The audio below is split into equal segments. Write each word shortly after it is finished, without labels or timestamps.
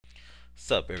What's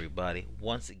up, everybody?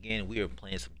 Once again, we are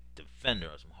playing some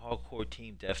Defender, some hardcore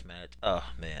team deathmatch. Oh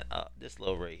man, this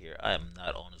level right here, I am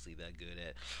not honestly that good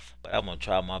at, but I'm gonna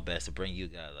try my best to bring you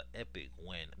guys an epic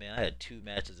win. Man, I had two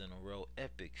matches in a row,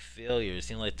 epic failure. It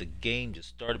seemed like the game just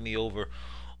started me over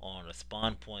on a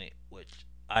spawn point, which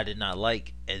I did not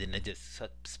like, and then it just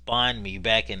spawned me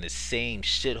back in the same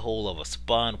shithole of a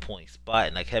spawn point spot,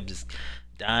 and I kept just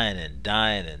dying and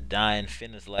dying and dying.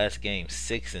 Finished last game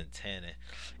 6-10, and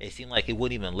it seemed like it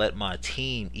wouldn't even let my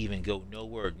team even go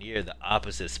nowhere near the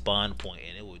opposite spawn point,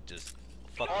 and it would just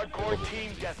fucking hardcore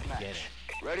team deathmatch.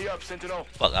 Ready up, Sentinel.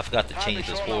 Fuck, I forgot to change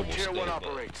this horrible Tier 1 scope.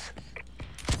 operates.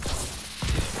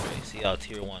 See how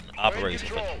Tier 1 operates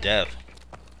for death.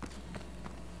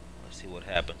 Let's see what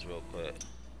happens real quick.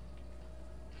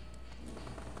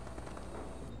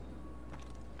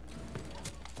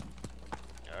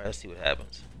 Alright, let's see what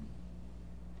happens.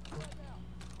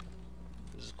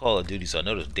 This is Call of Duty, so I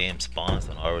know those damn spawns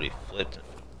done already flipped.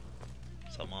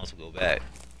 So I'm gonna go back.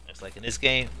 It's like in this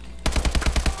game.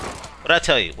 What I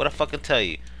tell you? What I fucking tell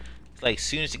you? It's like as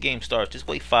soon as the game starts, just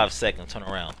wait 5 seconds, turn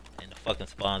around, and the fucking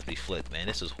spawns be flipped. Man,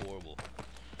 this is horrible.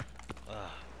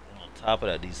 And on top of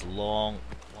that, these long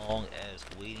ass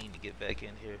waiting to get back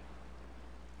in here.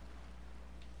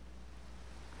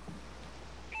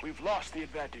 We've lost the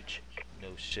advantage.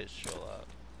 No shit, stroll out.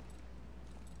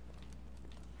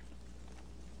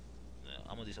 No,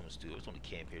 I'm gonna do something stupid. I just want to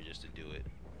camp here just to do it.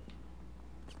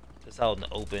 It's out in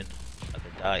the open. I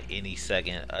could die any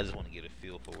second. I just want to get a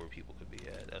feel for where people could be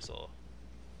at. That's all.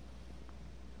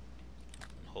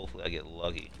 And hopefully I get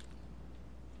lucky.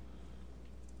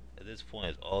 At this point,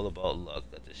 it's all about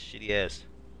luck. Got this shitty ass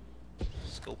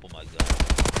scope on my gun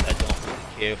that I don't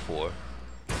really care for.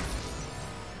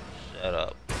 Shut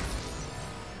up.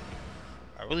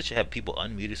 I really should have people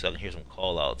unmuted so I can hear some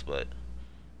call outs, but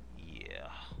yeah.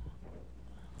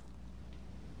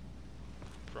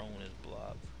 Prone is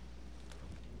blocked.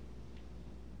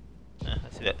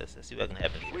 Let's see what can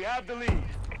happen here. We have the lead.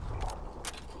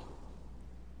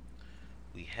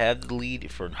 We have the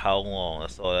lead for how long?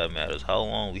 That's all that matters. How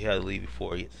long we had the lead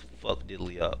before he fuck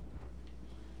diddly up.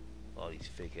 All these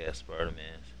fake ass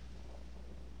Spider-Mans.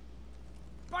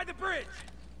 By the bridge.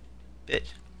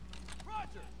 Bitch.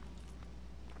 Roger.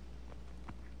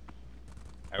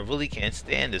 I really can't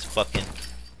stand this fucking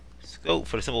scope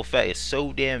for the simple fact it's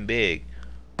so damn big.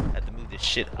 I have to move this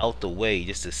shit out the way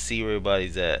just to see where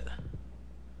everybody's at.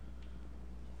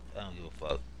 I don't give a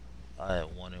fuck. I am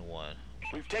 1-1.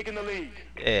 We've taken the lead.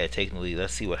 Yeah, taking the lead.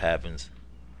 Let's see what happens.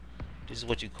 This is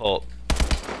what you call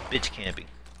bitch camping.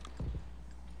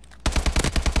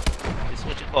 This is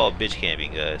what you call bitch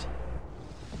camping, guys.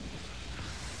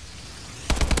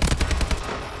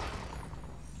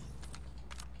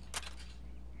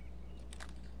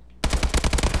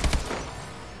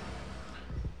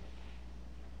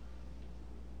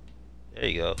 There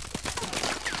you go.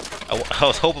 I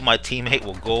was hoping my teammate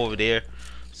will go over there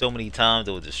so many times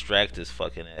it will distract his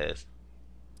fucking ass.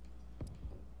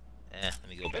 Let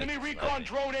me go back. Enemy recon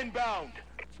drone inbound.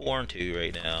 4-2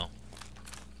 right now.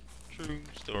 True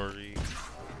story.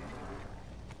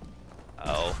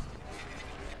 Ow.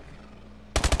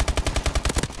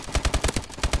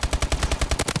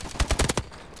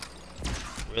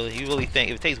 Really? You really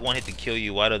think if it takes one hit to kill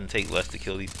you, why doesn't it take less to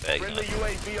kill these bad guys? Friendly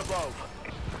UAV above.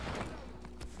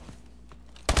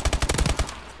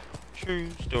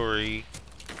 True story.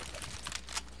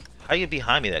 How you get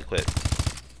behind me that quick?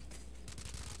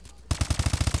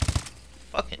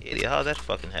 Fucking idiot. How's that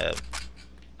fucking happen?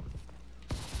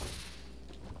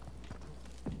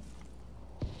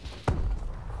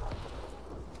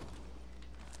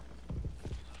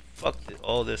 Fuck it.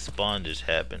 All this spawn just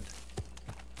happened.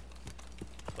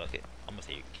 Fuck it. I'm gonna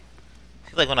say.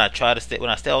 Seems like when I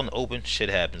stay out in the open, shit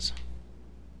happens.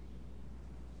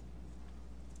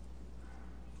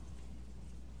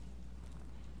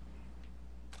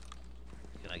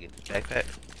 Can I get the backpack?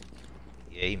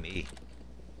 Yay me.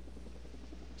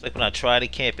 It's like when I try to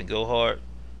camp and go hard,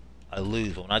 I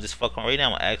lose. But when I just fuck around, right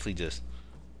now I'm actually just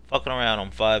fucking around. I'm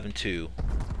 5-2.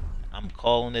 I'm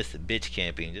calling this bitch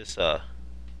camping. Just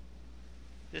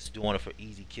doing it for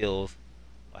easy kills.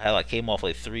 I came off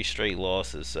like 3 straight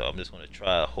losses, so I'm just gonna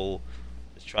try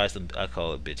some. I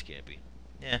call it bitch camping.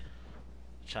 Yeah.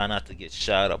 Try not to get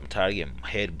shot up. I'm tired of getting my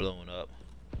head blown up.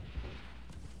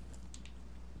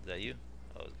 Is that you?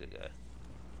 Oh, it's a good guy.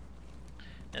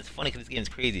 And it's funny because this game's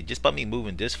crazy. Just by me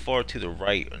moving this far to the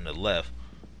right and the left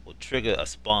will trigger a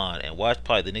spawn, and watch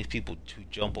probably the next people to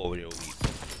jump over there will be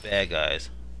bad guys.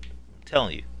 I'm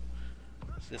telling you.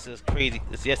 This is crazy.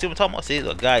 See, I see what I'm talking about? See,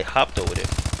 a guy hopped over there.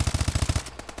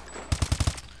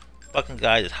 Fucking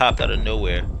guy just hopped out of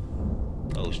nowhere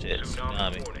Oh shit, Tsunami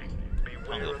tsunami. warning. I don't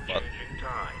Beware give of a fuck. changing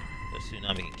tide. The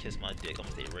tsunami can kiss my dick. I'm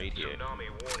gonna stay right here. Tsunami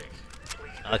warning.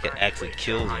 Please Not like it actually evacuate to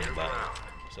kills higher anybody. ground.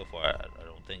 So far, I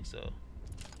don't think so.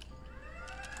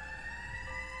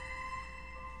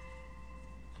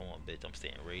 Come on, bitch. I'm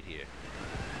staying right here.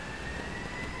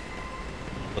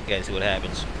 Look at it, see what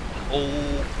happens. Holy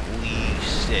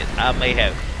shit. I may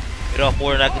have hit off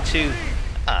more than I could chew.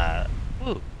 Ah,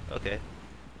 woo. Okay.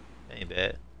 Ain't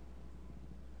bad.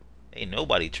 Ain't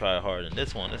nobody try harder than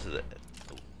this one. This is a...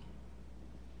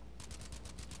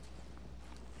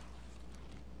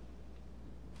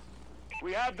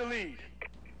 We have the lead.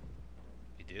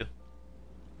 You do?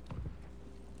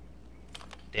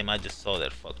 Damn, I just saw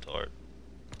that fucktard.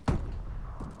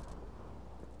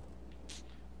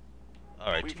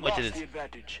 Alright, We've too much lost of the this.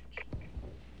 advantage.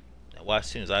 Now, why as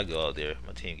soon as I go out there,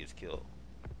 my team gets killed?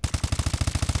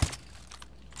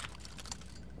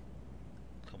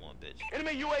 Come on, bitch.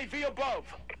 Enemy UAV above.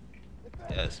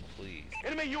 Yes, please.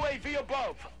 Enemy UAV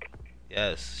above.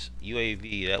 Yes,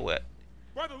 UAV, that way.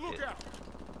 Brother, look out!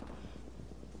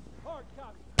 Hard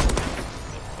copy. Get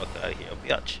the fuck out of here,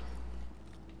 bitch.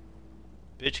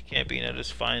 Bitch can't be at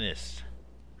his finest.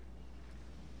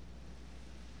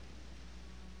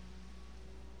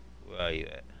 Where are you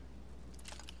at?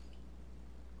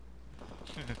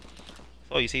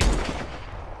 That's all you see.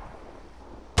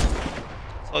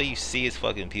 That's all you see is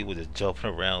fucking people just jumping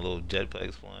around, little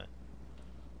jetpacks flying.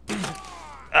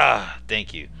 Ah,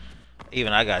 thank you.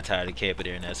 Even I got tired of camping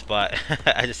there in that spot.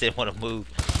 I just didn't want to move.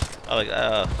 I was like,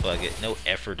 oh, fuck it. No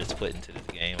effort is put into this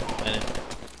game. We're winning.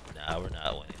 Nah, we're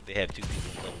not winning. They have 2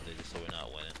 people in double digits, so we're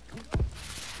not winning.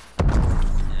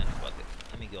 Yeah, fuck it.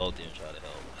 Let me go out there and try to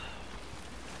help.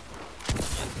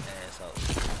 My ass out.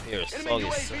 Here, Enemy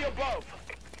UAV above.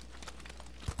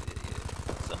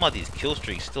 Some of these kill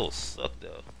streaks still suck,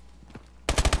 though.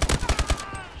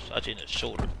 Shot you in the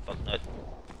shoulder. Fuck nut.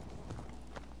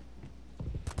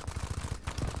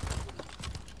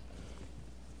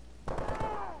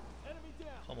 Enemy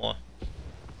down. Come on.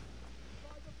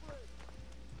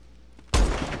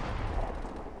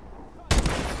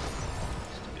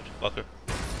 Stupid fucker.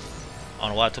 I don't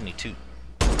know why it took me 2.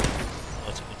 Oh,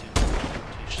 it took me two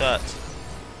shots.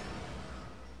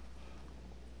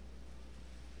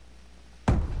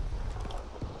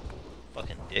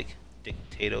 Fucking dick.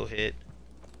 Potato hit.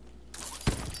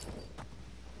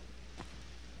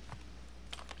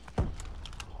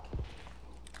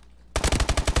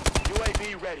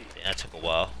 UAV ready. Man, that took a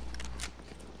while.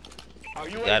 Our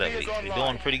We got it. UAV is We're online.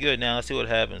 doing pretty good now. Let's see what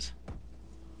happens.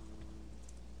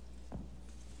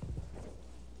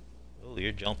 Oh,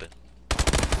 you're jumping.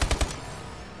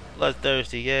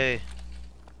 Bloodthirsty, yay.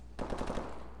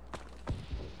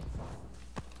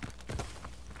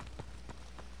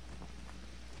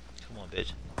 Come on,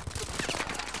 bitch.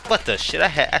 What the shit?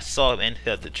 I saw him and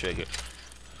hit the trigger.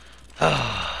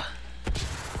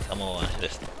 Come on,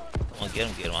 just come on, get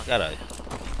him. I got a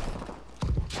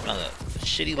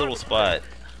shitty little spot,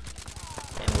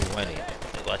 and we're winning.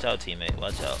 Hey, watch out, teammate.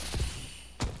 Watch out.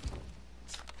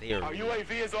 They Our are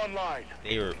UAV is online.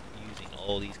 using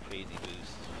all these crazy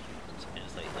boosts, and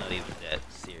it's like not even that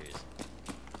serious.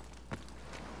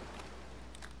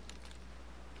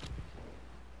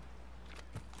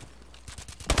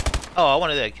 Oh, I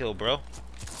wanted that kill, bro.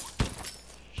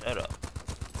 Shut up.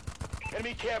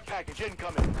 Enemy care package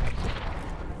incoming.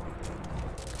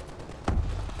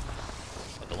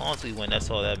 As long as we win, that's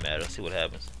all that matters. See what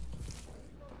happens.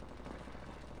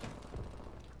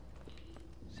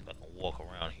 See if I can walk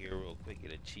around here real quick,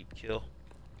 get a cheap kill.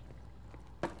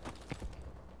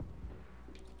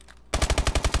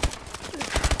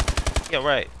 Yeah,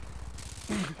 right.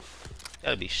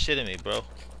 Gotta be shitting me, bro.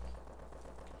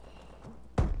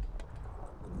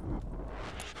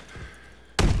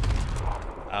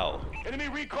 Ow. Enemy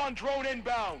recon drone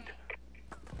inbound.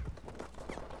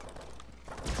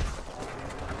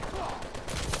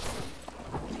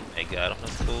 Hey, got him.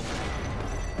 That's cool.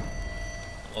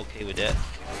 I'm okay with that.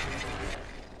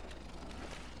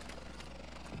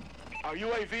 Our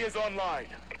UAV is online.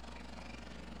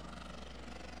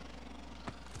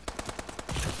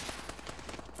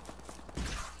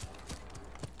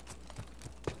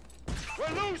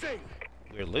 We're losing.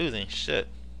 We're losing. Shit.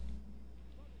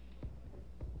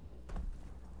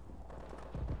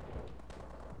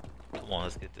 Come on,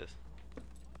 let's get this.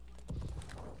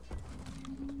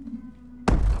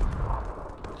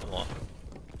 Come on.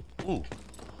 Ooh.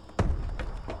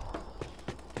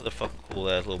 What the fuck cool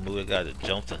ass little movie guy that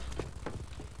jumped in.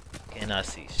 Cannot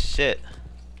see shit.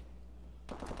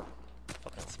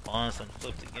 Fucking spawns and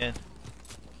flipped again.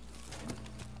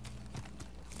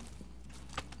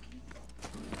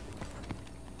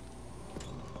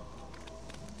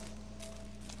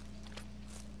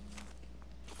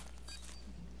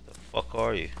 fuck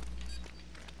are you?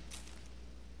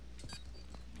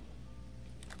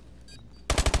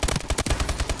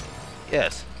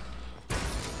 Yes.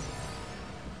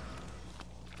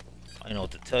 I don't know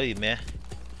what to tell you, man.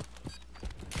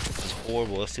 It's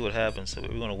horrible. Let's see what happens. So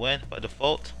we're gonna win by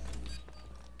default.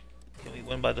 Can we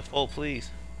win by default, please?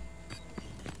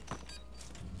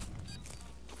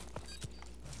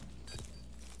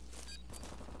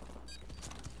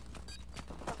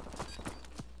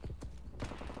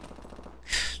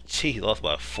 Gee, he lost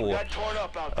by 4. Got torn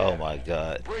up out there. Oh my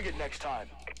god. Bring it next time.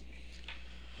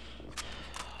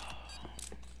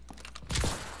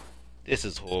 This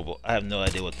is horrible. I have no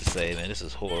idea what to say, man. This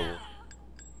is horrible.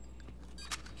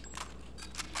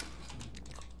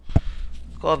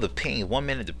 Look at all the pings. 1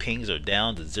 minute the pings are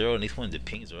down to 0, and next one the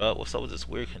pings are up. What's up with this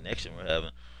weird connection we're having?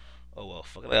 Oh well,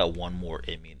 fuck it. I got one more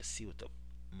in me to see what the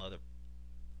mother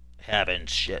having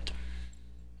shit.